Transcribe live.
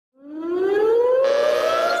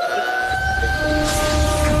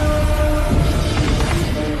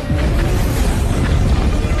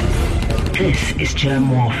This is Germ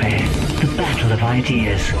Warfare, the battle of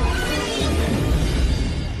ideas.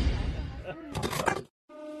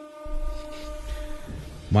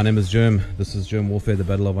 My name is Germ. This is Germ Warfare, the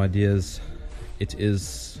battle of ideas. It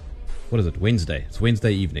is, what is it, Wednesday. It's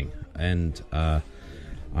Wednesday evening, and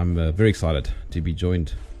I'm very excited to be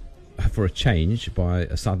joined for a change by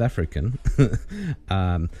a South African.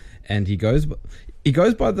 And he goes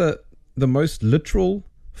by the most literal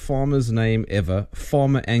farmer's name ever,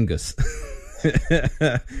 Farmer Angus.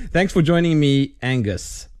 Thanks for joining me,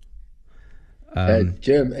 Angus.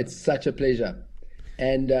 Germ, it's such a pleasure.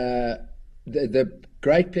 And the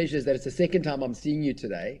great pleasure is that it's the second time I'm seeing you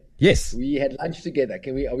today. Yes. We had lunch together.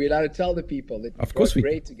 Are we allowed to tell the people that we broke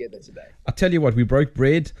bread together today? I'll tell you what, we broke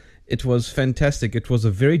bread. It was fantastic. It was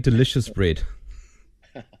a very delicious bread.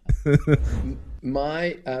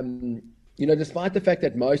 Despite the fact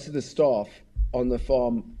that most of the staff on the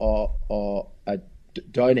farm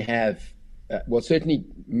don't have, certainly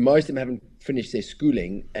most of them haven't finished their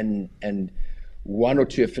schooling, and one or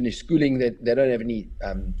two have finished schooling. They don't have any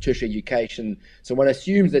tertiary education. So one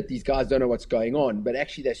assumes that these guys don't know what's going on, but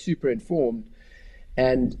actually they're super informed.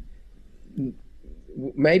 And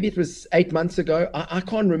maybe it was 8 months ago. I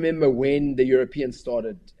can't remember when the Europeans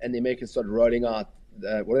started and the Americans started rolling out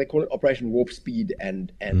what do they call it? Operation Warp Speed,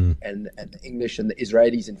 and the English and the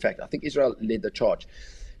Israelis. In fact, I think Israel led the charge.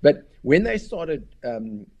 But when they started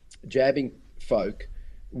jabbing folk,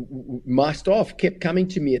 my staff kept coming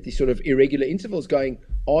to me at these sort of irregular intervals going,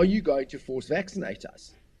 are you going to force vaccinate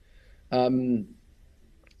us? And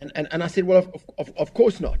I said, well, of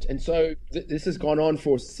course not. And so this has gone on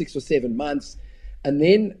for 6 or 7 months. And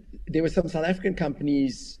then there were some South African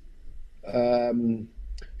companies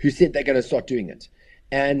who said they're going to start doing it.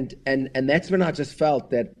 And that's when I just felt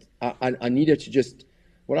that I needed to just,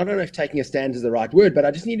 well, I don't know if taking a stand is the right word, but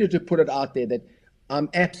I just needed to put it out there that I'm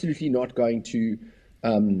absolutely not going to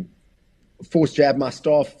force jab my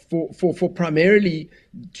staff for primarily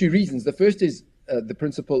two reasons. The first is the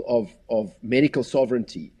principle of medical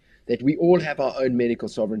sovereignty, that we all have our own medical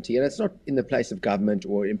sovereignty, and it's not in the place of government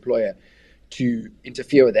or employer to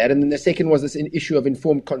interfere with that. And then the second was this issue of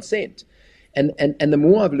informed consent. And the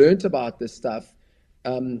more I've learned about this stuff,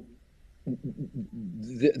 the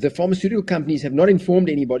pharmaceutical companies have not informed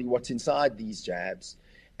anybody what's inside these jabs,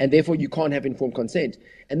 and therefore you can't have informed consent.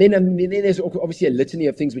 And then there's obviously a litany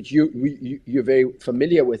of things which you're very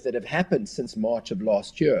familiar with that have happened since March of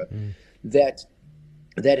last year, that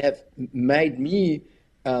have made me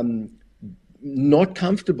not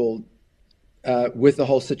comfortable with the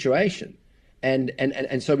whole situation.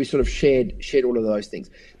 And so we sort of shared all of those things.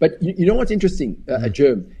 But you know what's interesting,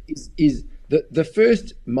 Germ, is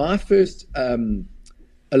my first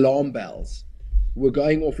alarm bells were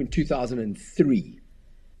going off in 2003.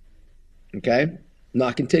 Okay, now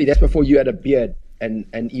I can tell you that's before you had a beard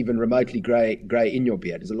and even remotely grey in your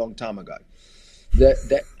beard. It was a long time ago.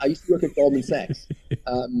 I used to work at Goldman Sachs,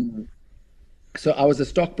 so I was a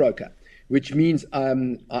stockbroker, which means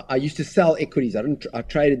I used to sell equities. I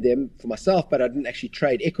traded them for myself, but I didn't actually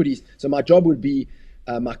trade equities. So my job would be,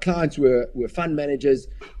 my clients were fund managers.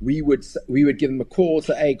 We would give them a call,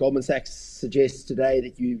 say, hey, Goldman Sachs suggests today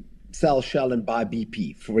that you sell Shell and buy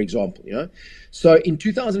BP, for example. So in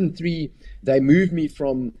 2003, they moved me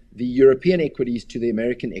from the European equities to the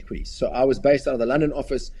American equities. So I was based out of the London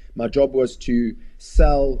office. My job was to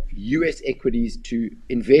sell US equities to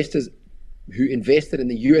investors who invested in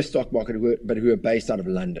the US stock market, but who are based out of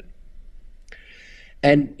London.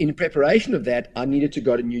 And in preparation of that, I needed to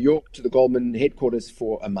go to New York to the Goldman headquarters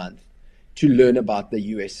for a month to learn about the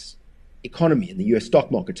US economy and the US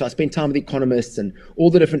stock market. So I spent time with economists and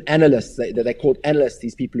all the different analysts that they called analysts,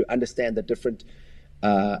 these people who understand the different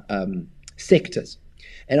sectors.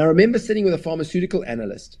 And I remember sitting with a pharmaceutical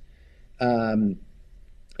analyst, and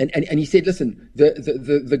he said, listen,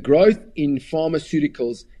 the growth in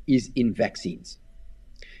pharmaceuticals is in vaccines.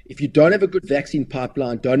 If you don't have a good vaccine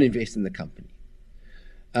pipeline, don't invest in the company.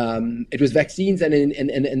 It was vaccines and then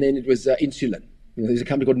it was insulin. There's a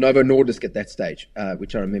company called Novo Nordisk at that stage,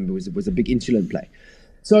 which I remember was a big insulin play.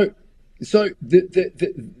 So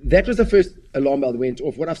that was the first alarm bell that went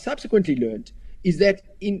off. What I've subsequently learned is that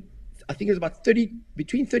I think it was about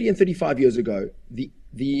between 30 and 35 years ago,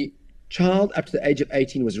 the child up to the age of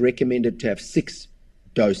 18 was recommended to have 6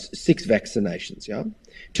 vaccinations. Yeah.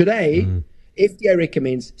 Today, FDA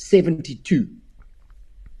recommends 72.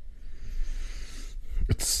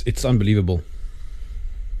 It's unbelievable.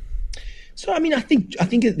 So I mean, I think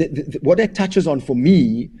what that touches on for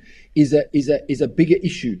me is a bigger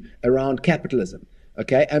issue around capitalism.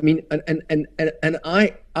 Okay, I mean, and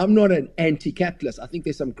I'm not an anti-capitalist. I think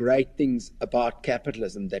there's some great things about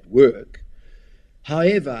capitalism that work.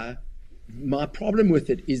 However, my problem with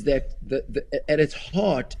it is that at its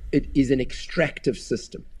heart, it is an extractive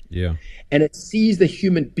system. Yeah. And it sees the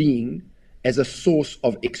human being as a source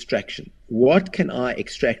of extraction. What can I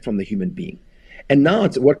extract from the human being? And now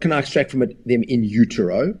it's what can I extract from them in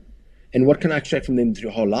utero? And what can I extract from them through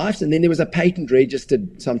whole lives? And then there was a patent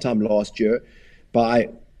registered sometime last year by,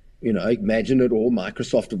 imagine it all,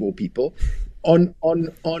 Microsoft of all people, on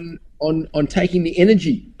taking the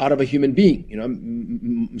energy out of a human being,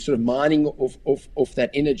 sort of mining off that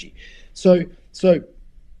energy. So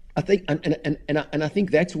I think, and I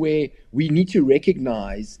think that's where we need to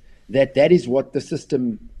recognize that is what the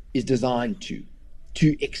system is designed to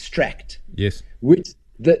extract. Yes. Which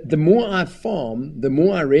the more I farm, the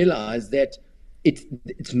more I realize that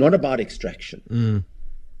it's not about extraction.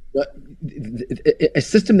 A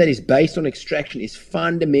system that is based on extraction is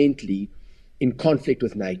fundamentally in conflict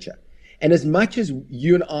with nature. And as much as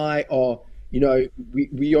you and I are,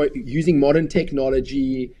 we are using modern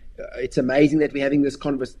technology, it's amazing that we're having this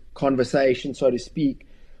conversation, so to speak.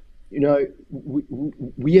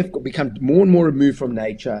 We have become more and more removed from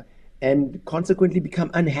nature, and consequently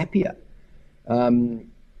become unhappier.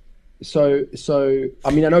 So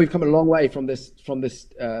I mean, I know we've come a long way from this.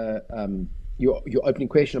 Your opening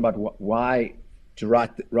question about why to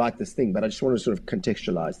write this thing, but I just want to sort of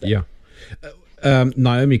contextualize that. Yeah,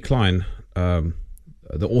 Naomi Klein,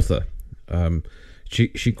 the author,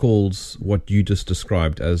 she calls what you just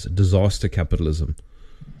described as disaster capitalism.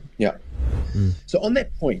 Yeah. So on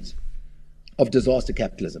that point of disaster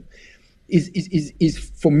capitalism, is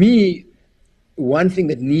for me one thing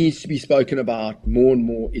that needs to be spoken about more and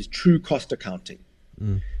more is true cost accounting.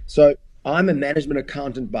 So I'm a management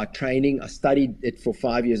accountant by training. I studied it for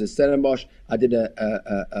 5 years at Stellenbosch. I did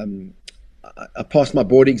I passed my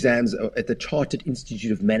board exams at the Chartered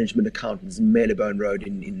Institute of Management Accountants, Marylebone Road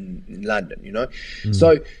in London.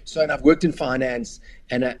 So and I've worked in finance,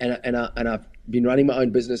 and I've been running my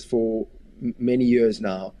own business for many years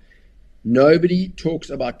now. Nobody talks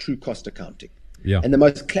about true cost accounting. Yeah. And the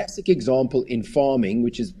most classic example in farming,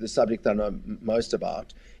 which is the subject I know most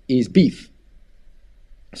about, is beef.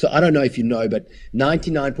 So I don't know if you know, but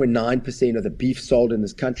 99.9% of the beef sold in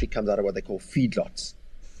this country comes out of what they call feedlots.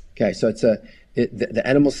 Okay, so it's the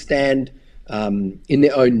animals stand in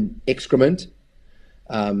their own excrement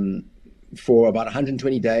for about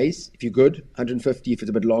 120 days. If you're good, 150 if it's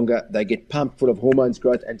a bit longer. They get pumped full of hormones,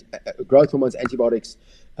 growth hormones, antibiotics,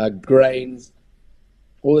 grains,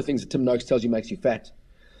 all the things that Tim Noakes tells you makes you fat.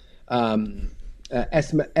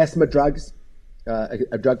 Asthma drugs,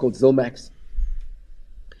 a drug called Zilmax.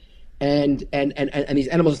 And these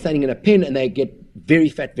animals are standing in a pen, and they get very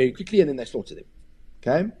fat very quickly, and then they slaughter them.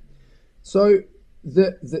 Okay, so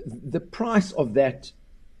the price of that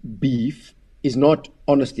beef is not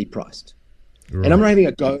honestly priced. Right. And I'm not having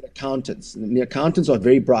a go at accountants. And the accountants are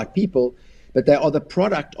very bright people, but they are the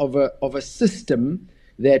product of a system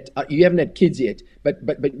that you haven't had kids yet. But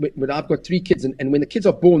I've got 3 kids, and when the kids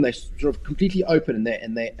are born, they're sort of completely open,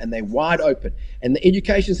 and they're wide open, and the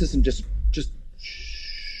education system just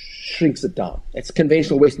shrinks it down. It's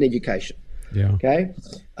conventional Western education. Yeah. Okay.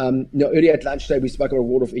 Earlier at lunch today, we spoke about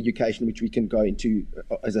Waldorf education, which we can go into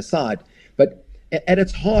as a side. But at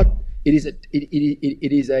its heart, it is a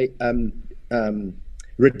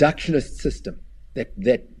reductionist system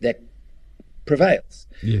that prevails.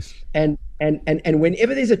 Yes. And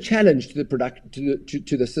whenever there's a challenge to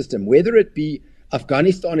the system, whether it be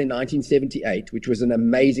Afghanistan in 1978, which was an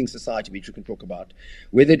amazing society, which we can talk about,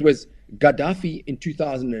 whether it was Gaddafi in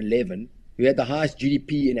 2011, who had the highest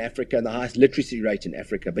GDP in Africa and the highest literacy rate in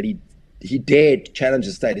Africa, but he dared challenge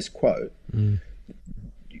the status quo.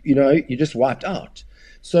 You just wiped out.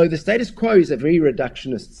 So the status quo is a very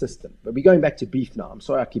reductionist system. But we're going back to beef now. I'm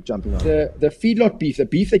sorry I keep jumping on. The feedlot beef, the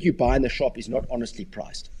beef that you buy in the shop, is not honestly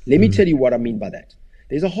priced. Let me tell you what I mean by that.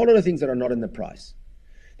 There's a whole lot of things that are not in the price.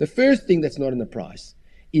 The first thing that's not in the price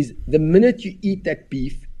is the minute you eat that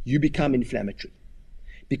beef, you become inflammatory.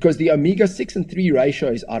 Because the omega-6 and 3 ratio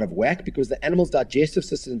is out of whack, because the animal's digestive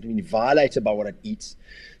system has been violated by what it eats.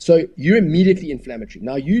 So you're immediately inflammatory.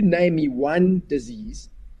 Now, you name me one disease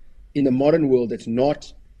in the modern world that's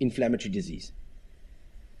not inflammatory disease.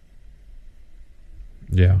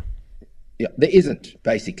 Yeah, there isn't,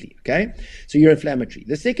 basically, okay? So you're inflammatory.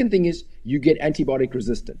 The second thing is you get antibiotic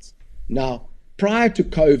resistance. Now, prior to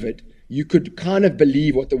COVID, you could kind of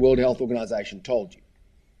believe what the World Health Organization told you,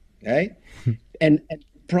 okay? And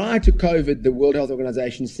prior to COVID, the World Health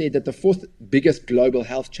Organization said that the 4th biggest global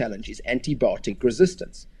health challenge is antibiotic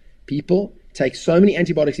resistance. People take so many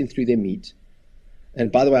antibiotics in through their meat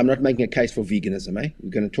And by the way, I'm not making a case for veganism. We're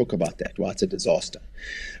going to talk about that. Why it's a disaster.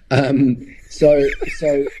 So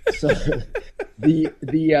you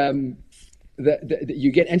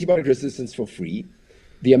get antibiotic resistance for free.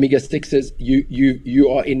 The omega-6s, you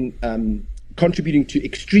are in contributing to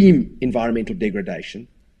extreme environmental degradation.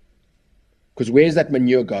 Because where's that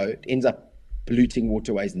manure go? It ends up polluting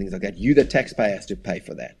waterways and things like that. You, the taxpayer, has to pay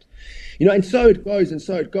for that. And so it goes, and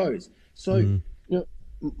so it goes. So,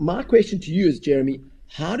 my question to you is, Jeremy,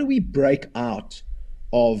 how do we break out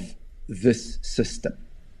of this system,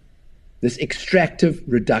 this extractive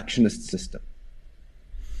reductionist system?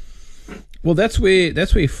 Well, that's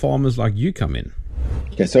where farmers like you come in.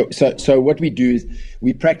 Okay, so what we do is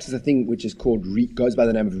we practice a thing which is called goes by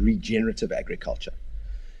the name of regenerative agriculture.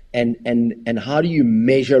 And how do you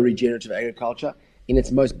measure regenerative agriculture? In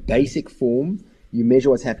its most basic form, you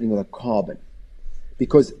measure what's happening with the carbon.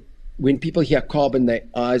 Because when people hear carbon, their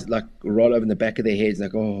eyes like roll over in the back of their heads,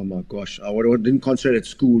 like, oh my gosh, I didn't concentrate at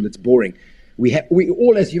school, it's boring. We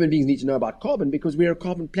all as human beings need to know about carbon because we're a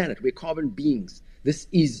carbon planet, we're carbon beings. This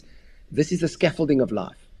is the scaffolding of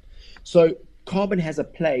life. So carbon has a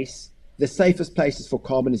place. The safest places for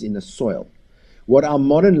carbon is in the soil. What our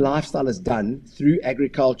modern lifestyle has done through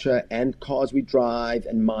agriculture and cars we drive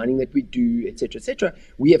and mining that we do, etc.,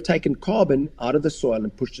 we have taken carbon out of the soil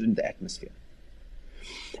and pushed it into the atmosphere.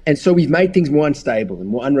 And so we've made things more unstable and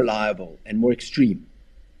more unreliable and more extreme.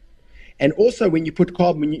 And also when you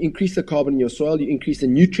increase the carbon in your soil, you increase the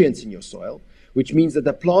nutrients in your soil, which means that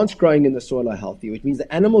the plants growing in the soil are healthier, which means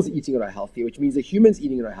the animals eating it are healthier, which means the humans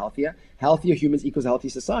eating it are healthier. Healthier humans equals healthy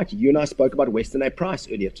society. You and I spoke about Weston A. Price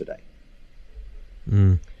earlier today.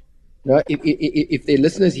 Now, if their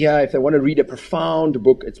listeners here, if they want to read a profound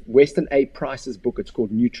book, it's Weston A. Price's book. It's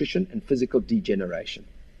called Nutrition and Physical Degeneration.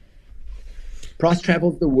 Price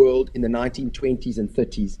traveled the world in the 1920s and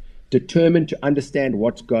 30s, determined to understand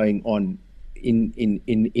what's going on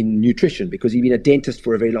in nutrition, because he'd been a dentist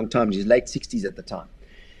for a very long time. In his late 60s at the time.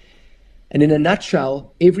 And in a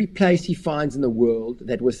nutshell, every place he finds in the world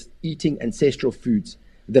that was eating ancestral foods,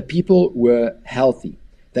 the people were healthy.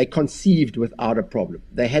 They conceived without a problem.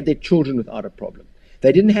 They had their children without a problem.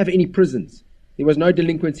 They didn't have any prisons. There was no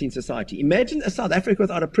delinquency in society. Imagine a South Africa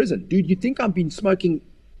without a prison. Dude, you'd think I've been smoking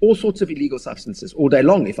all sorts of illegal substances all day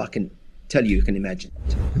long, if I can tell you, you can imagine.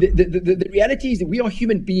 The reality is that we are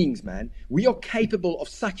human beings, man. We are capable of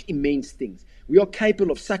such immense things. We are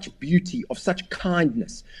capable of such beauty, of such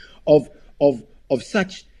kindness, of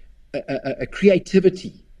such a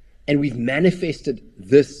creativity. And we've manifested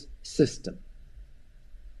this system.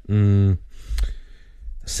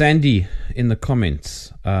 Sandy in the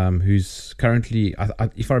comments, who's currently,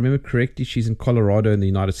 if I remember correctly, she's in Colorado in the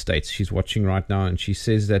United States. She's watching right now, and she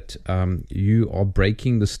says that you are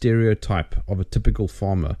breaking the stereotype of a typical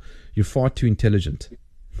farmer. You're far too intelligent.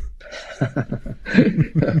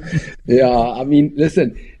 Yeah, I mean,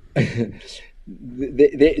 listen, I've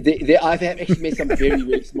actually met some very,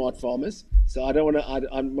 very smart farmers, so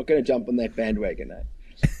I'm not going to jump on that bandwagon.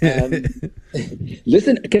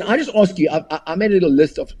 Listen, can I just ask you? I made a little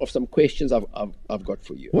list of some questions I've got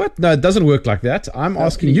for you. What? No, it doesn't work like that. I'm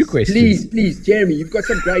asking you questions. Please, Jeremy, you've got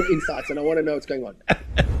some great insights, and I want to know what's going on.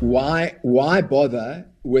 Why bother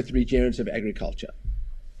with regenerative agriculture?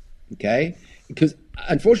 Okay, because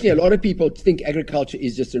unfortunately, a lot of people think agriculture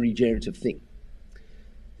is just a regenerative thing.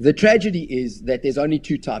 The tragedy is that there's only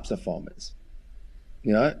two types of farmers.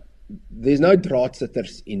 There's no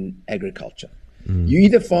draadsitters in agriculture. You're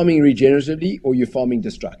either farming regeneratively or you're farming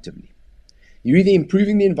destructively. You're either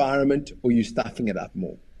improving the environment or you're stuffing it up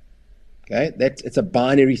more. Okay, it's a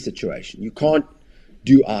binary situation. You can't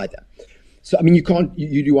do either. So I mean, you can't.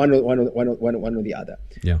 You do one or the other.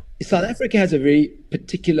 Yeah. South Africa has a very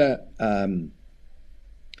particular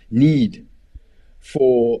need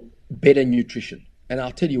for better nutrition, and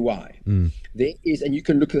I'll tell you why. There is, and you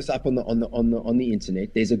can look this up on the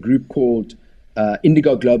internet. There's a group called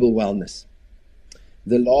Indigo Global Wellness.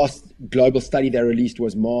 The last global study they released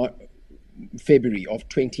was February of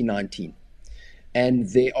 2019. And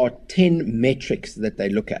there are 10 metrics that they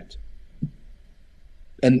look at.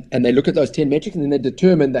 And they look at those 10 metrics and then they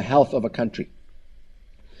determine the health of a country.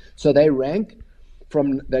 So they looked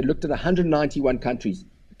at 191 countries.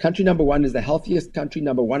 Country number 1 is the healthiest country.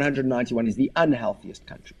 Number 191 is the unhealthiest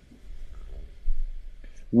country.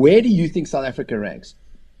 Where do you think South Africa ranks,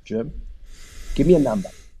 Jim? Give me a number.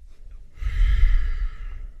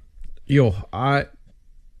 I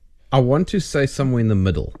want to say somewhere in the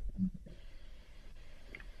middle.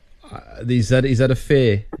 Is that a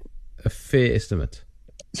fair estimate?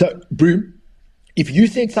 So, Broom, if you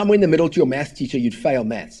said somewhere in the middle to your maths teacher, you'd fail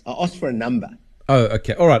maths. I asked for a number. Oh,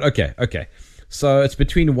 okay. All right. Okay. So it's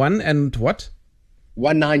between 1 and what?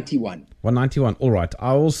 191. 191. All right.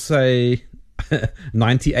 I will say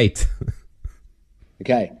 98.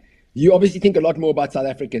 Okay. You obviously think a lot more about South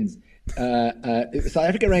Africans. South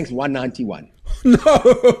Africa ranks 191.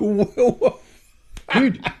 No.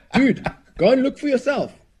 Dude, go and look for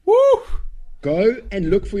yourself. Woo. Go and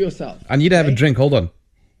look for yourself. I need to have a drink. Hold on.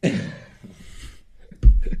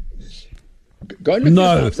 Go and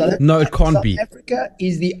look for yourself. No, it can't be. South Africa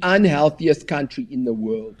is the unhealthiest country in the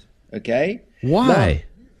world. Okay? Why?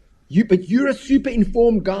 Now, but you're a super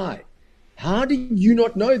informed guy. How did you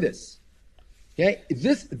not know this? Okay,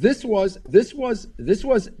 this was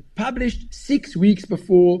published 6 weeks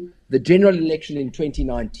before the general election in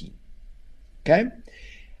 2019. Okay,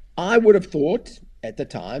 I would have thought at the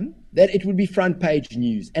time that it would be front page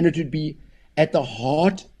news and it would be at the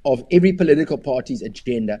heart of every political party's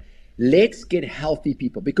agenda. Let's get healthy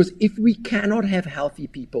people, because if we cannot have healthy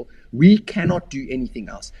people, we cannot do anything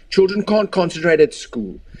else. Children can't concentrate at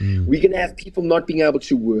school. We're going to have people not being able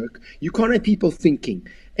to work. You can't have people thinking.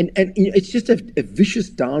 And you know, it's just a vicious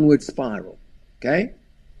downward spiral. Okay?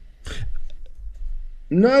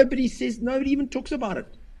 Nobody even talks about it.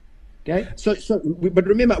 Okay? But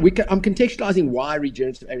remember, I'm contextualizing why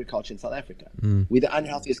regenerative agriculture in South Africa. We're the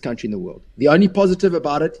unhealthiest country in the world. The only positive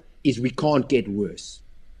about it is we can't get worse.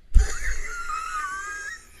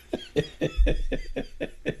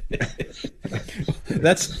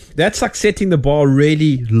 That's like setting the bar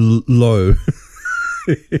really low.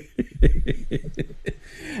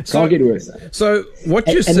 Can't get worse. So what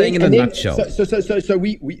you're saying in a nutshell. So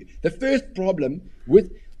we the first problem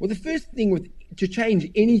the first thing to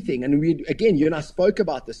change anything, and you and I spoke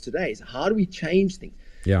about this today, is how do we change things?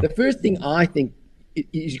 Yeah. The first thing I think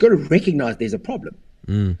is you've got to recognize there's a problem.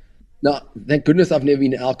 Now, thank goodness I've never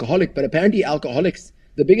been an alcoholic, but apparently alcoholics,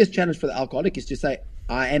 the biggest challenge for the alcoholic is to say,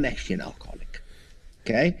 I am actually an alcoholic.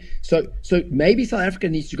 Okay? So maybe South Africa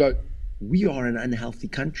needs to go, we are an unhealthy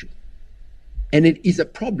country. And it is a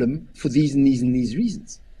problem for these and these and these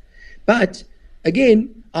reasons. But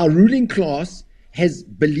again, our ruling class has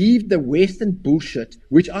believed the Western bullshit,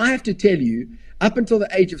 which I have to tell you, up until the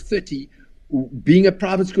age of 30, being a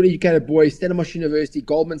private school educated boy, Stellenbosch University,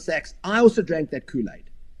 Goldman Sachs, I also drank that Kool-Aid.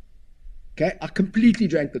 Okay, I completely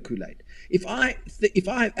drank the Kool-Aid. If I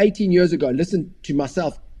 18 years ago listened to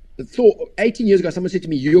myself, thought 18 years ago someone said to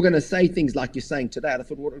me, "You're going to say things like you're saying today," I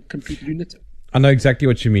thought, what a complete lunatic. I know exactly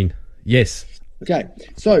what you mean. Yes. Okay,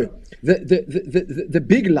 so the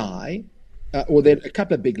big lie, or there are a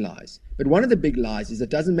couple of big lies, but one of the big lies is it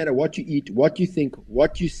doesn't matter what you eat, what you think,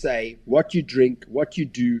 what you say, what you drink, what you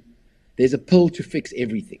do. There's a pill to fix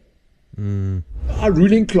everything. Our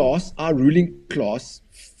ruling class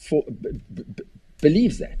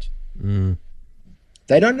believes that.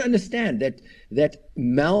 They don't understand that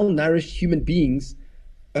malnourished human beings,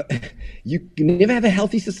 you can never have a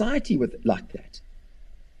healthy society like that.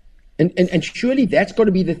 And surely that's got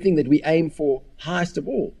to be the thing that we aim for highest of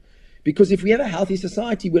all. Because if we have a healthy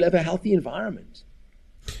society, we'll have a healthy environment.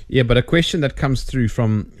 Yeah, but a question that comes through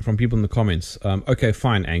from people in the comments. Okay,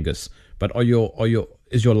 fine, Angus, but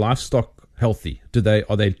is your livestock healthy?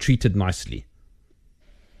 Are they treated nicely?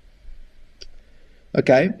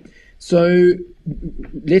 Okay, so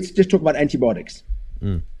let's just talk about antibiotics.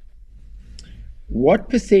 What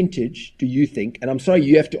percentage do you think, and I'm sorry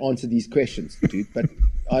you have to answer these questions, dude, but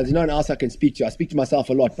there's no one else I can speak to. I speak to myself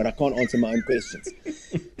a lot, but I can't answer my own questions.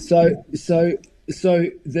 So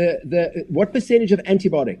the what percentage of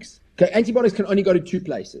antibiotics? Okay, antibiotics can only go to two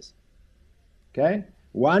places. Okay,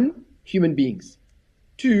 one, human beings.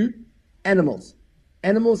 Two, animals.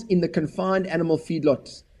 Animals in the confined animal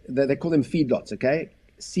feedlots. They call them feedlots, okay?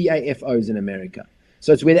 CAFOs in America.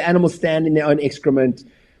 So it's where the animals stand in their own excrement,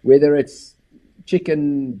 whether it's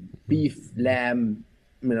chicken, beef, lamb,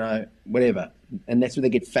 whatever. And that's where they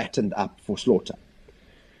get fattened up for slaughter.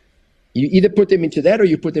 You either put them into that or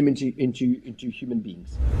you put them into human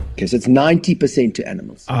beings. Okay, so it's 90% to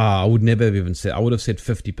animals. I would never have even said, I would have said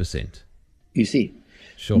 50%. You see?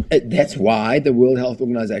 Sure. That's why the World Health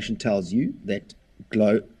Organization tells you that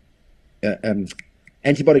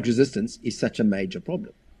antibiotic resistance is such a major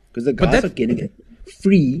problem. Because the guys are getting it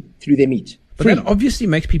free through their meat. But that obviously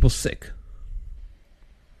makes people sick.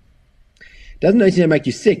 Doesn't necessarily make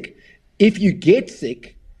you sick. If you get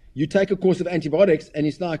sick, you take a course of antibiotics and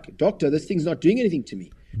it's like, doctor, this thing's not doing anything to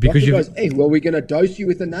me. Because doctor goes, hey, well, we're going to dose you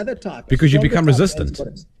with another type. Because you become resistant.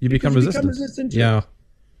 You become resistant. Yeah.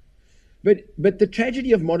 But the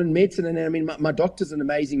tragedy of modern medicine, and I mean, my doctor's an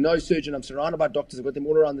amazing nose surgeon. I'm surrounded by doctors. I've got them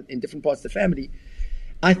all around in different parts of the family.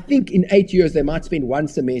 I think in 8 years, they might spend one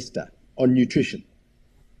semester on nutrition.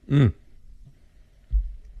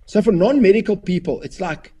 So for non-medical people, it's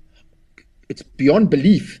like, it's beyond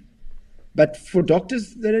belief. But for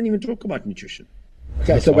doctors, they don't even talk about nutrition.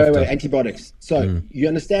 Okay, so wait, antibiotics. So you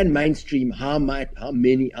understand mainstream how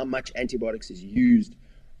much antibiotics is used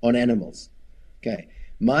on animals. Okay,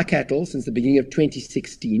 my cattle since the beginning of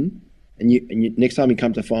 2016, and you next time you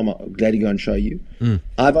come to farm, I'm glad to go and show you.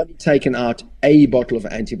 I've only taken out a bottle of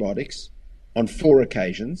antibiotics on 4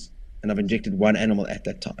 occasions, and I've injected 1 animal at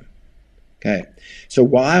that time. Okay, so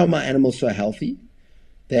why are my animals so healthy?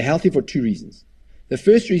 They're healthy for 2 reasons. The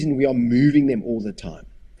first reason, we are moving them all the time.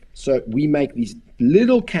 So we make these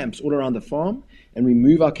little camps all around the farm, and we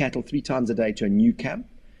move our cattle 3 times a day to a new camp.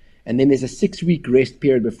 And then there's a 6-week rest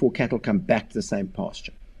period before cattle come back to the same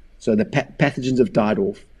pasture. So the pathogens have died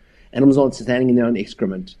off. Animals aren't standing in their own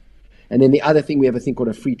excrement. And then the other thing, we have a thing called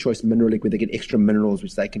a free choice mineral lick, where they get extra minerals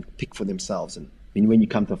which they can pick for themselves. And when you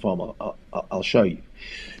come to the farm, I'll show you.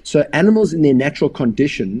 So animals in their natural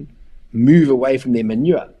condition move away from their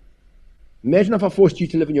manure. Imagine if I forced you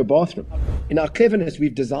to live in your bathroom. In our cleverness,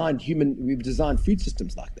 we've designed food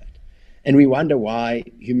systems like that. And we wonder why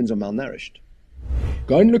humans are malnourished.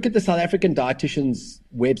 Go and look at the South African dietitian's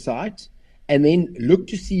website, and then look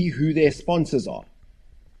to see who their sponsors are.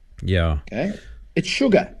 Yeah. Okay. It's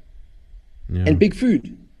sugar and big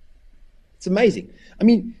food. It's amazing. I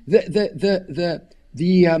mean, the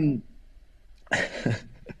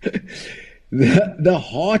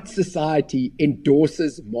Heart Society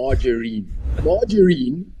endorses margarine.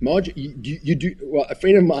 Margarine. You do. Well, a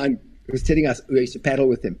friend of mine was telling us, we used to paddle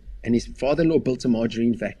with him, and his father-in-law built a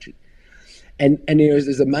margarine factory. And it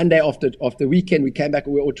was a Monday after the weekend. We came back,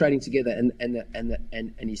 and we were all training together. And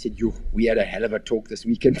he said, "Yo, we had a hell of a talk this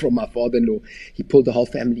weekend from my father-in-law. He pulled the whole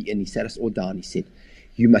family in. He sat us all down. He said,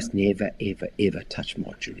 'You must never, ever, ever touch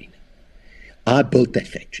margarine. I built that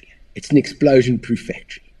factory. It's an explosion-proof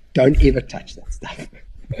factory. Don't ever touch that stuff.'"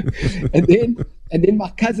 and then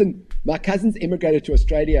my cousins immigrated to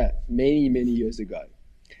Australia many, many years ago.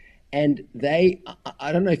 And I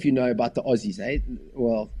don't know if you know about the Aussies, eh?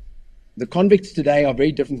 Well, the convicts today are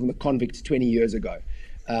very different from the convicts 20 years ago.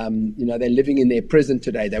 They're living in their prison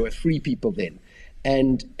today. They were free people then.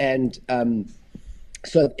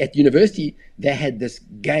 So at university, they had this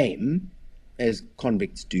game, as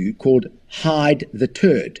convicts do, called Hide the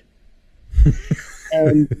Turd.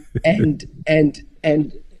 and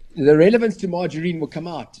the relevance to margarine will come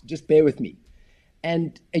out. Just bear with me.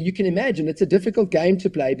 And you can imagine it's a difficult game to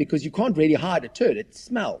play because you can't really hide a turd. It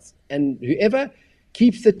smells. And whoever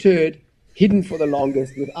keeps the turd hidden for the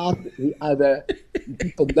longest without the other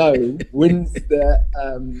people knowing wins the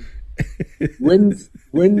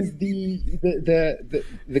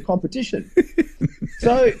competition.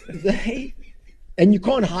 So and you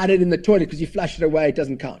can't hide it in the toilet because you flush it away, it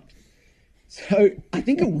doesn't count. So I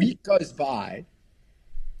think a week goes by,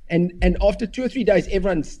 and after 2 or 3 days,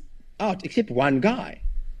 everyone's out except one guy.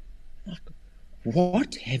 Like,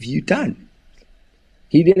 what have you done?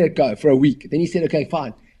 He let it go for a week. Then he said, "Okay,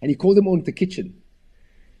 fine." And he called them all into the kitchen.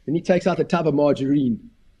 Then he takes out a tub of margarine.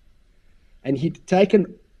 And he'd emptied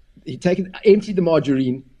the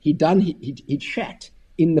margarine. He'd shat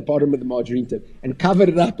in the bottom of the margarine tub and covered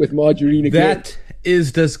it up with margarine again. That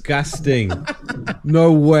is disgusting.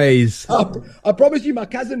 No ways. I promise you, my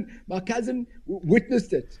cousin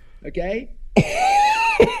witnessed it. Okay.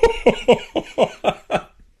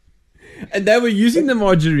 And they were using the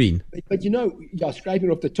margarine. But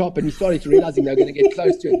scraping off the top, and he started realizing they were going to get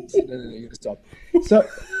close to it. He said, no, you got to stop. So,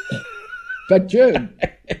 but Germ,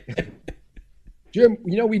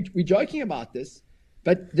 we're joking about this,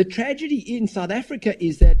 but the tragedy in South Africa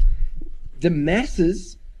is that the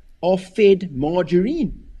masses are fed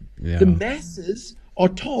margarine. Yeah. The masses are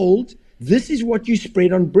told, this is what you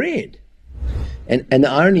spread on bread. And the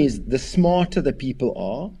irony is, the smarter the people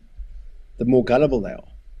are, the more gullible they are.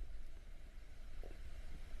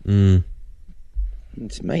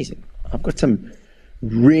 It's amazing. I've got some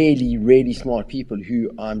really, really smart people who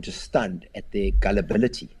I'm just stunned at their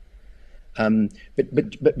gullibility.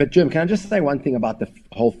 But Jim, can I just say one thing about the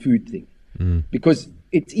whole food thing? Because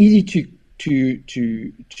it's easy to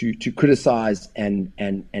criticize and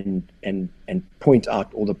point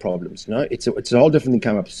out all the problems. It's a whole different thing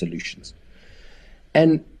coming up with solutions.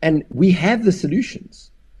 And we have the solutions.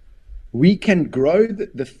 We can grow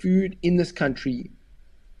the food in this country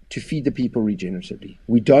to feed the people regeneratively.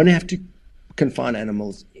 We don't have to confine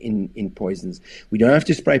animals in poisons. We don't have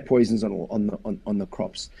to spray poisons on the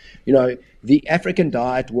crops. The African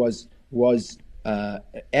diet was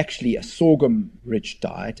actually a sorghum-rich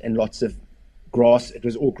diet and lots of grass. It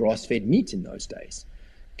was all grass-fed meat in those days.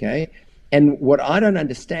 Okay, and what I don't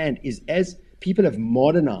understand is, as people have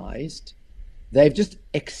modernized, They've just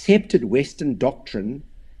accepted Western doctrine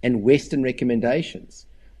and Western recommendations.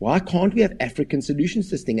 Why can't we have African solutions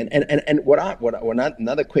to this thing? And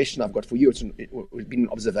another question I've got for you, it's been an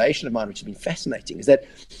observation of mine which has been fascinating, is that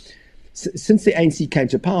since the ANC came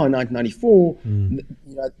to power in 1994,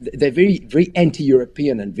 they're very, very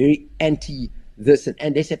anti-European and very anti-this,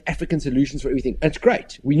 and they said African solutions for everything. And it's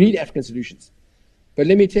great. We need African solutions. But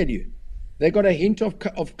let me tell you, they got a hint of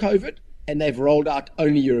COVID, and they've rolled out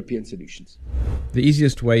only European solutions. The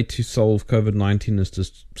easiest way to solve COVID-19 is to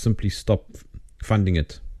simply stop funding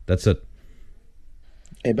it. That's it.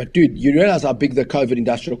 Yeah, but dude, you realize how big the COVID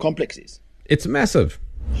industrial complex is? It's massive.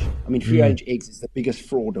 I mean, free-range eggs is the biggest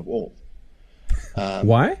fraud of all.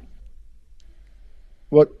 Why?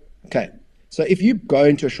 Well, okay. So if you go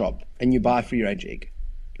into a shop and you buy a free-range egg,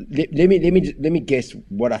 let me guess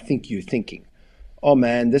what I think you're thinking. Oh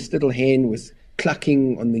man, this little hen was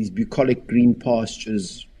clucking on these bucolic green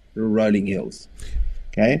pastures, rolling hills.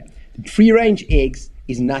 Okay, free-range eggs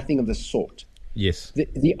is nothing of the sort. Yes.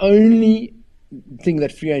 The only thing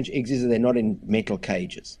that free-range eggs is they're not in metal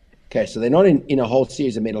cages. Okay, so they're not in a whole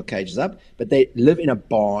series of metal cages up, but they live in a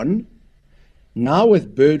barn. Now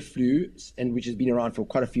with bird flu, and which has been around for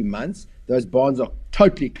quite a few months, those barns are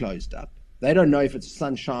totally closed up. They don't know if it's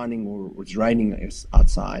sun shining or it's raining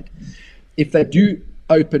outside. If they do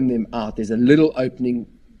open them out, there's a little opening,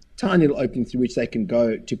 tiny little opening through which they can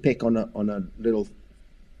go to peck on a little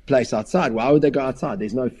place outside. Why would they go outside?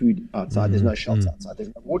 There's no food outside. There's no shelter outside.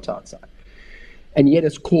 There's no water outside. And yet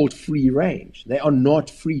it's called free range. They are not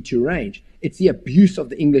free to range. It's the abuse of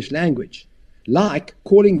the English language, like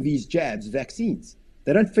calling these jabs vaccines.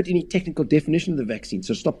 They don't fit any technical definition of the vaccine,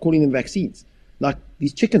 so stop calling them vaccines. Like,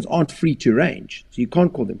 these chickens aren't free to range, so you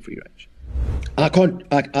can't call them free range.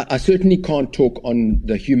 I certainly can't talk on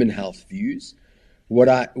the human health views.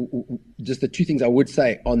 Just the two things I would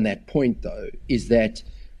say on that point, though, is that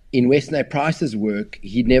in Weston A. Price's work,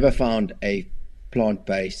 he never found a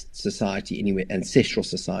plant-based society anywhere, ancestral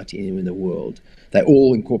society anywhere in the world. They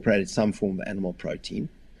all incorporated some form of animal protein.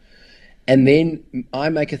 And then I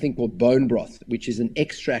make a thing called bone broth, which is an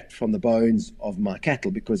extract from the bones of my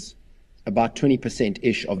cattle, because about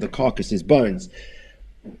 20%-ish of the carcass is bones.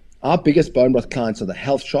 Our biggest bone broth clients are the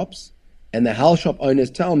health shops, and the health shop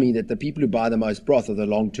owners tell me that the people who buy the most broth are the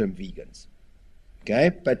long-term vegans.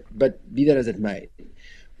 Okay, but be that as it may,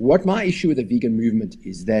 what my issue with the vegan movement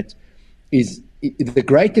is the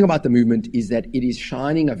great thing about the movement is that it is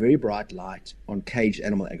shining a very bright light on caged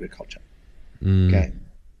animal agriculture. Okay,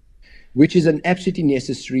 which is an absolutely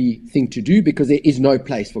necessary thing to do, because there is no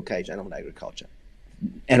place for caged animal agriculture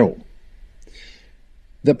at all.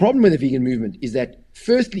 The problem with the vegan movement is that,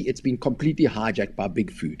 firstly, it's been completely hijacked by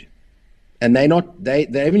big food, and they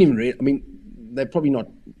haven't even they've probably not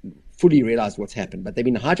fully realized what's happened, but they've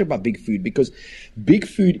been hijacked by big food, because big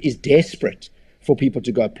food is desperate for people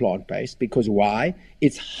to go plant-based. Because why?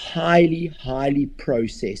 It's highly, highly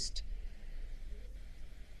processed.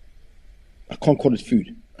 I can't call it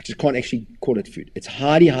food. I just can't actually call it food. It's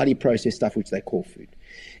highly, highly processed stuff which they call food.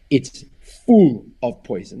 It's full of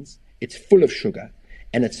poisons. It's full of sugar.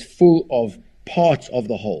 And it's full of parts of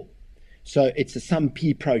the whole. So it's some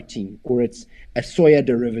pea protein, or it's a soya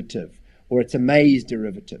derivative, or it's a maize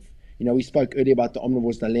derivative. You know, we spoke earlier about the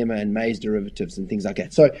omnivore's dilemma and maize derivatives and things like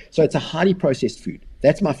that. So it's a highly processed food.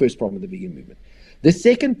 That's my first problem with the vegan movement. The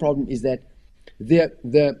second problem is that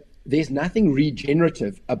there's nothing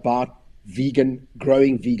regenerative about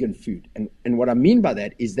growing vegan food. And what I mean by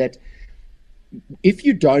that is that if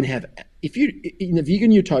you in a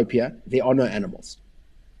vegan utopia, there are no animals.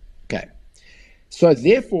 Okay. So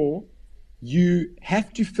therefore, you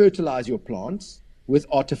have to fertilize your plants with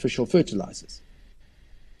artificial fertilizers.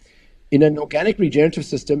 In an organic regenerative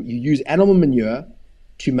system, you use animal manure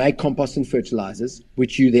to make compost and fertilizers,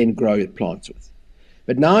 which you then grow your plants with.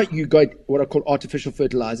 But now you got what are called artificial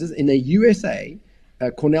fertilizers. In the USA,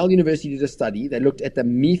 Cornell University did a study. They looked at the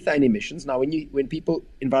methane emissions. Now, when people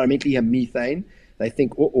environmentally hear methane, they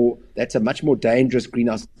think, that's a much more dangerous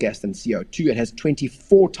greenhouse gas than CO2. It has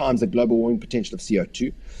 24 times the global warming potential of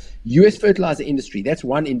CO2. US fertilizer industry, that's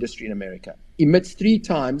one industry in America, emits 3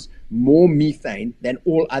 times more methane than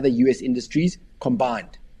all other US industries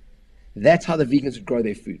combined. That's how the vegans would grow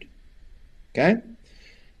their food. Okay?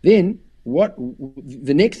 Then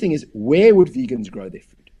the next thing is, where would vegans grow their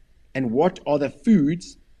food? And what are the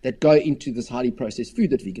foods that go into this highly processed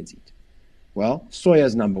food that vegans eat? Well, soya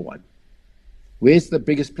is number one. Where's the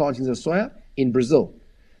biggest plantings of soya? In Brazil.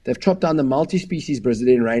 They've chopped down the multi-species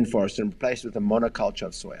Brazilian rainforest and replaced it with a monoculture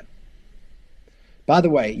of soya. By the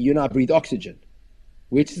way, you and I breathe oxygen.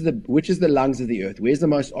 Which is the lungs of the earth? Where's the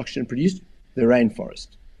most oxygen produced? The rainforest.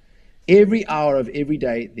 Every hour of every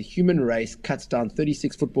day, the human race cuts down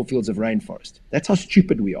 36 football fields of rainforest. That's how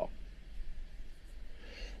stupid we are.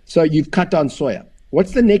 So you've cut down soya.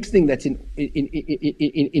 What's the next thing that's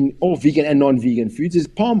in all vegan and non-vegan foods is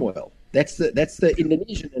palm oil. That's the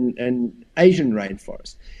Indonesian and Asian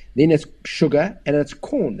rainforest. Then it's sugar and it's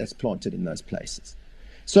corn that's planted in those places.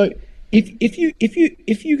 So if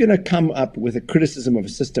you're going to come up with a criticism of a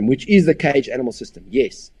system, which is the cage animal system,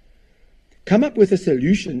 yes, come up with a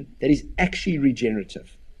solution that is actually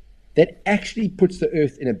regenerative, that actually puts the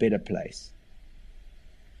earth in a better place.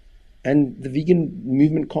 And the vegan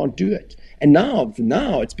movement can't do it. And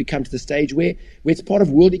now it's become to the stage where it's part of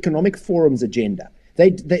World Economic Forum's agenda.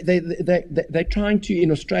 They're trying to, in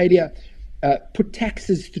Australia, put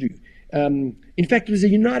taxes through. In fact, it was a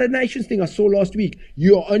United Nations thing I saw last week.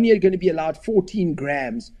 You are only going to be allowed 14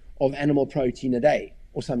 grams of animal protein a day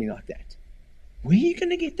or something like that. Where are you going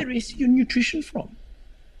to get the rest of your nutrition from?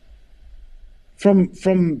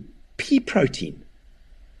 From pea protein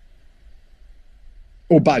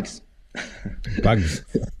or bugs? Bugs.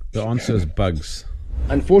 The answer is bugs.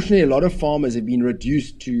 Unfortunately, a lot of farmers have been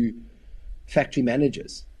reduced to factory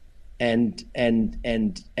managers and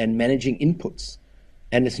managing inputs.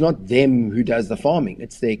 And it's not them who does the farming.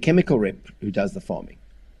 It's their chemical rep who does the farming.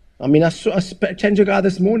 I mean, I chatted to a guy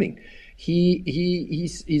this morning.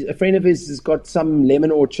 He's a friend of his has got some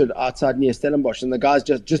lemon orchard outside near Stellenbosch, and the guy's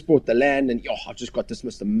just bought the land, and I've just got this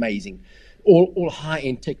most amazing, all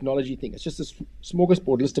high-end technology thing. It's just a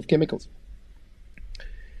smorgasbord list of chemicals.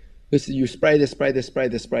 This you spray this, spray this, spray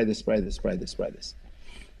this, spray this, spray this, spray this, spray this.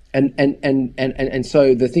 And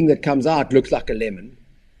so the thing that comes out looks like a lemon,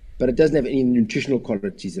 but it doesn't have any nutritional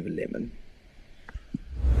qualities of a lemon.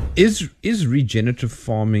 Is regenerative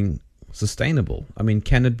farming sustainable? I mean,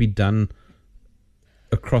 can it be done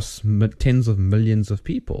across tens of millions of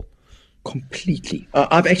people? Completely.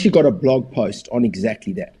 I've actually got a blog post on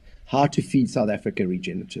exactly that. How to feed South Africa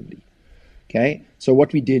regeneratively. Okay, so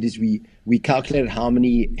what we did is we calculated how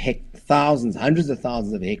many thousands, hundreds of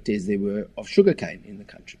thousands of hectares there were of sugarcane in the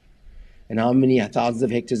country, and how many thousands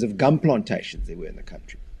of hectares of gum plantations there were in the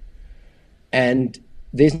country. And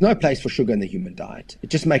there's no place for sugar in the human diet. It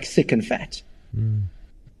just makes sick and fat. Mm.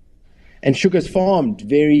 And sugar is farmed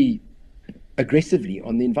very aggressively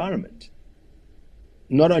on the environment.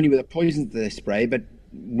 Not only with the poisons that they spray, but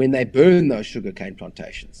when they burn those sugarcane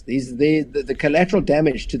plantations. The collateral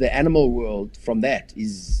damage to the animal world from that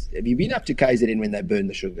is... Have you been up to KZN when they burn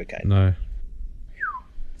the sugarcane? No.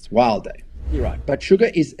 It's wild, eh? You're right. But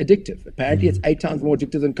sugar is addictive. Apparently, it's 8 times more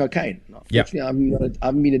addictive than cocaine. Unfortunately, I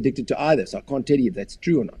haven't been addicted to either, so I can't tell you if that's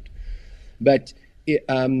true or not. But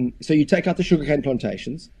so you take out the sugarcane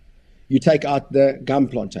plantations, you take out the gum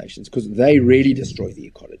plantations, because they really destroy the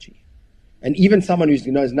ecology. And even someone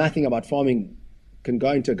who knows nothing about farming can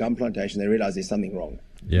go into a gum plantation, they realize there's something wrong.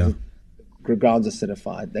 Yeah. The grounds are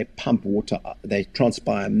acidified, they pump water, they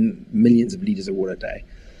transpire millions of liters of water a day.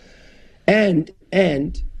 And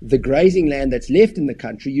the grazing land that's left in the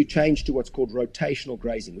country, you change to what's called rotational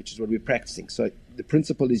grazing, which is what we're practicing. So the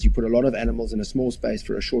principle is you put a lot of animals in a small space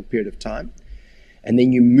for a short period of time, and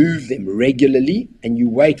then you move them regularly, and you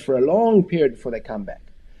wait for a long period before they come back.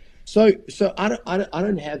 So I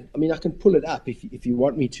don't have, I mean, I can pull it up if you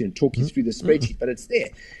want me to and talk you through the spreadsheet, but it's there.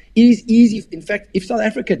 It is easy. In fact, if South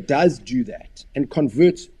Africa does do that and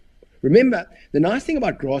converts, remember, the nice thing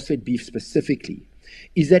about grass-fed beef specifically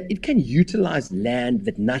is that it can utilize land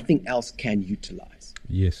that nothing else can utilize.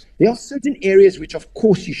 Yes. There are certain areas which, of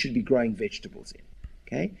course, you should be growing vegetables in,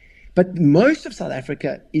 okay? But most of South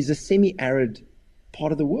Africa is a semi-arid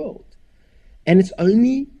part of the world. And it's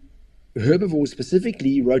only herbivores,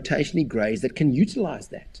 specifically rotationally grazed, that can utilize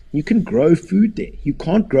that. You can grow food there. You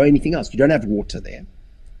can't grow anything else. You don't have water there,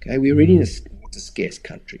 okay? We're already in a water-scarce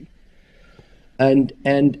country. And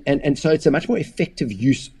so it's a much more effective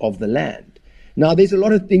use of the land. Now, there's a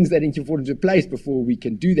lot of things that need to fall into place before we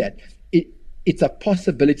can do that. It's a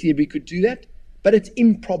possibility that we could do that, but it's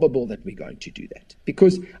improbable that we're going to do that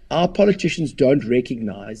because our politicians don't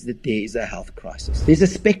recognize that there is a health crisis. There's a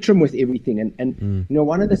spectrum with everything. And you know,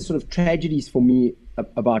 one of the sort of tragedies for me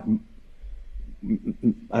about,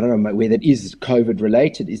 I don't know whether it is COVID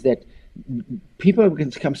related, is that people have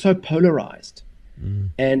become so polarized.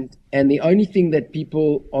 And the only thing that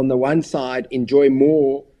people on the one side enjoy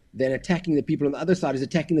more than attacking the people on the other side is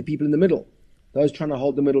attacking the people in the middle, those trying to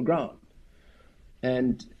hold the middle ground.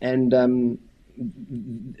 And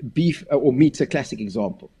beef or meat's a classic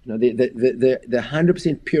example. You know, the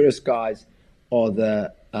 100% purest guys are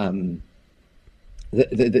the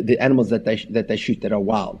animals that they shoot that are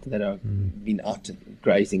wild, that are been out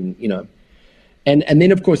grazing, you know, And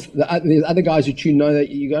then of course there's other guys who chew know that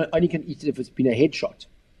you only can eat it if it's been a headshot,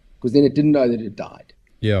 because then it didn't know that it died.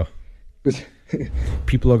 Yeah. 'Cause-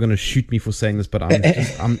 People are going to shoot me for saying this, but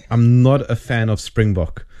I'm not a fan of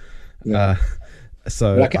Springbok. Yeah.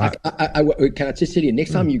 So But can I just tell you,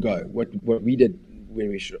 next time you go, what we did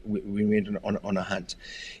when we went on a hunt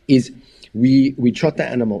is we shot the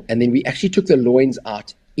animal, and then we actually took the loins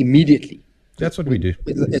out immediately. that's what we do.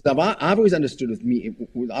 I've always understood with meat,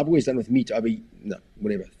 I've always done with meat over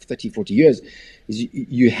 30, 40 years, is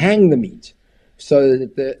you hang the meat so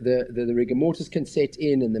that the rigor mortis can set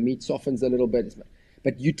in and the meat softens a little bit.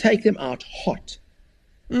 But you take them out hot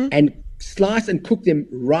and slice and cook them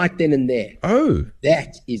right then and there. Oh,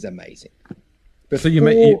 That is amazing. so you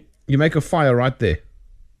make a fire right there.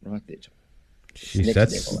 Right there. Jeez,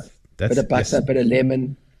 Next level, that's bit of butter, bit of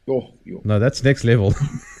lemon. Oh, no, that's next level.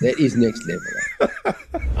 that is next level.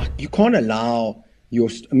 You can't allow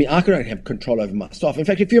I couldn't have control over my staff. In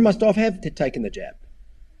fact, a few of my staff have taken the jab.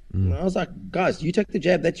 And I was like, guys, you take the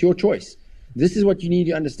jab. That's your choice. This is what you need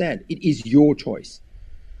to understand. It is your choice.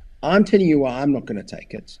 I'm telling you why I'm not going to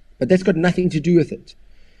take it, but that's got nothing to do with it.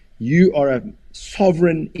 You are a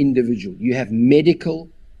sovereign individual. You have medical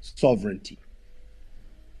sovereignty.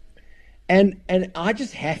 And I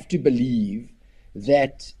just have to believe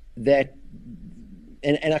that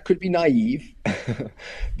and I could be naive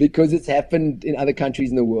because it's happened in other countries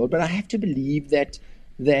in the world, but I have to believe that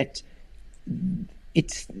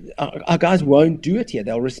it's our guys won't do it here.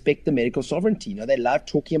 They'll respect the medical sovereignty. They love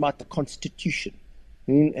talking about the Constitution.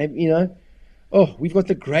 We've got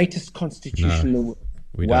the greatest Constitution in the world.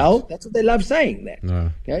 Well, that's what they love saying. That.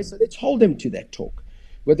 No. Okay, so let's hold them to that talk.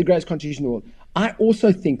 We're the greatest Constitution in the world. I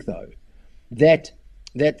also think, though, that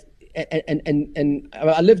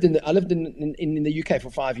I lived in the UK for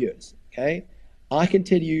 5 years. Okay, I can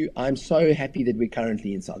tell you, I'm so happy that we're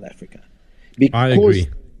currently in South Africa, because I agree. the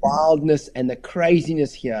wildness and the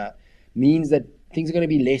craziness here means that things are going to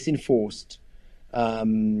be less enforced.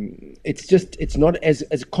 It's not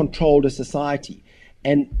as controlled a society,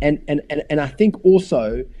 and I think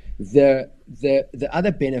also the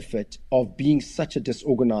other benefit of being such a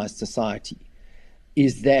disorganized society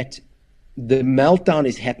is that the meltdown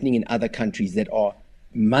is happening in other countries that are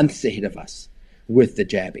months ahead of us with the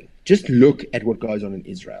jabbing. Just look at what goes on in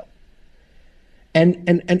Israel.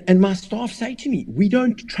 And my staff say to me, we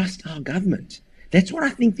don't trust our government. That's what I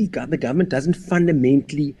think the government isn't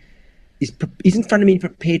fundamentally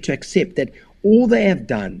prepared to accept, that all they have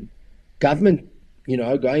done, government,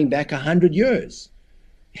 going back 100 years,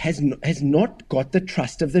 has not got the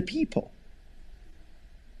trust of the people.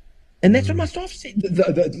 And that's what my staff said.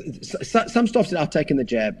 Some staff said, I've taken the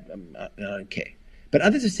jab, I don't care. But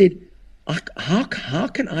others have said, how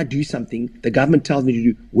can I do something the government tells me to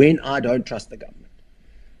do when I don't trust the government?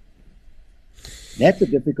 That's a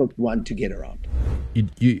difficult one to get around.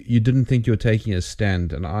 You didn't think you were taking a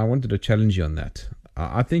stand, and I wanted to challenge you on that.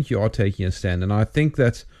 I think you are taking a stand, and I think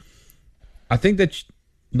that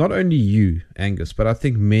not only you, Angus, but I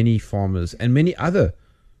think many farmers and many other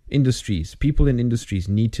industries, people in industries,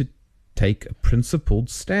 need to take a principled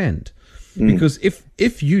stand. Because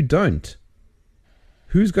if you don't,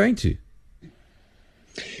 who's going to?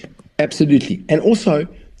 Absolutely. And also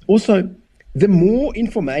the more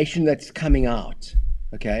information that's coming out,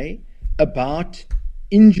 okay, about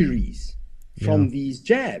injuries from these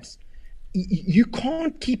jabs, you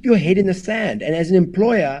can't keep your head in the sand. And as an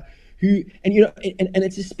employer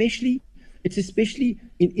it's especially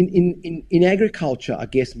in agriculture, I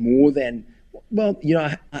guess, more than,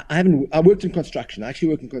 I worked in construction. I actually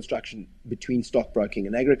work in construction between stockbroking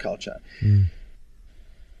and agriculture.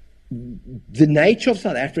 The nature of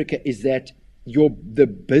South Africa is that your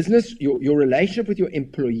relationship with your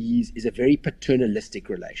employees is a very paternalistic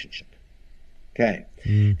relationship. Okay.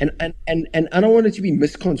 And I don't want it to be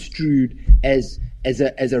misconstrued as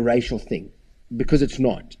a racial thing, because it's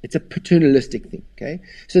not. It's a paternalistic thing. Okay.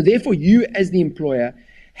 So therefore, you as the employer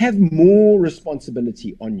have more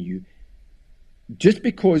responsibility on you, just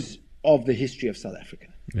because of the history of South Africa.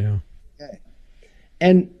 Yeah. Okay.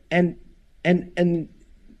 And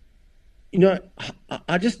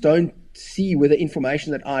I just don't see with the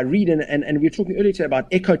information that I read, and we were talking earlier today about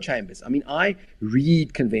echo chambers. I mean, I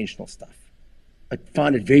read conventional stuff. I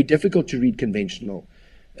find it very difficult to read conventional,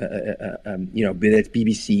 whether it's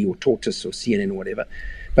BBC or Tortoise or CNN or whatever,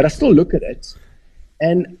 but I still look at it,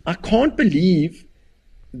 and I can't believe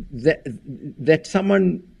that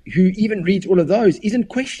someone who even reads all of those isn't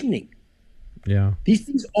questioning. Yeah. These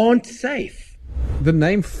things aren't safe. The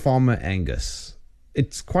name Farmer Angus,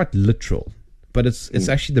 it's quite literal, but it's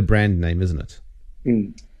actually the brand name, isn't it?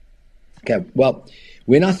 Okay, well,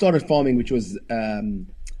 when I started farming, which was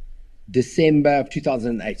December of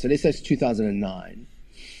 2008, so let's say it's 2009,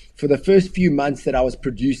 for the first few months that I was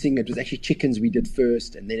producing, it was actually chickens we did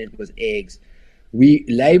first, and then it was eggs. We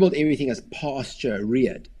labeled everything as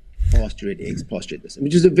pasture-reared eggs, pasture-reared this,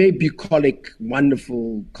 which is a very bucolic,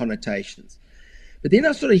 wonderful connotations. But then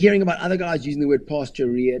I started hearing about other guys using the word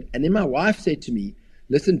pasture-reared, and then my wife said to me,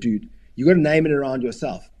 listen, dude, you got to name it around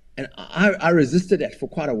yourself. And I resisted that for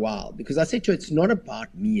quite a while because I said to her, it's not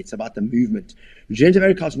about me, it's about the movement. Regenerative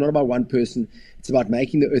agriculture is not about one person, it's about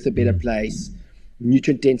making the earth a better place,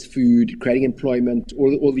 nutrient-dense food, creating employment,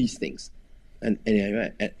 all these things. And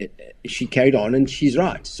anyway, she carried on, and she's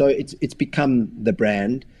right. So it's become the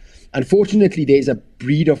brand. Unfortunately, there's a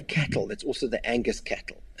breed of cattle that's also the Angus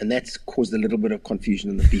cattle, and that's caused a little bit of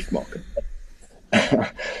confusion in the beef market.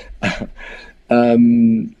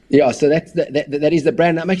 So that is the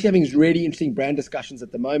brand. I'm actually having really interesting brand discussions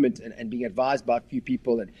at the moment, and being advised by a few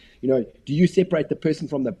people. And do you separate the person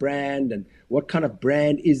from the brand, and what kind of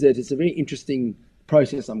brand is it? It's a very interesting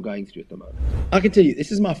process I'm going through at the moment. I can tell you,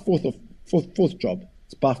 this is my fourth job.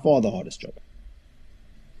 It's by far the hardest job.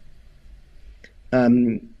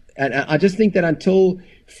 And I just think that until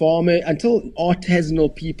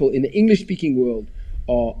artisanal people in the English-speaking world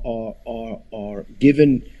are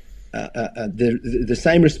given the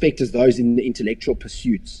same respect as those in the intellectual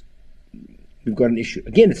pursuits, we've got an issue.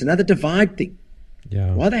 Again, it's another divide thing.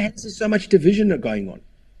 Yeah. Why the heck is there so much division going on?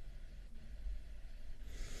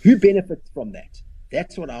 Who benefits from that?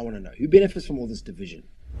 That's what I want to know. Who benefits from all this division?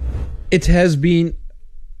 It has been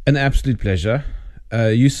an absolute pleasure.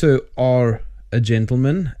 You, sir, are a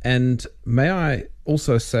gentleman, and may I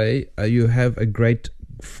also say you have a great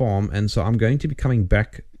farm, and so I'm going to be coming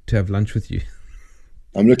back to have lunch with you.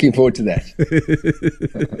 I'm looking forward to that.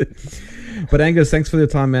 But Angus, thanks for your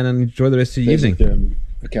time, man, and enjoy the rest of your evening.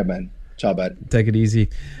 Okay, man. Ciao, bud. Take it easy.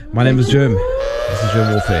 My name is Germ. This is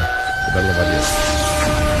Germ Warfare, the Battle of Ideas.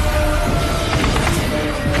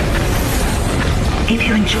 If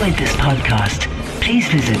you enjoyed this podcast, please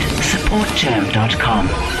visit supportgerm.com.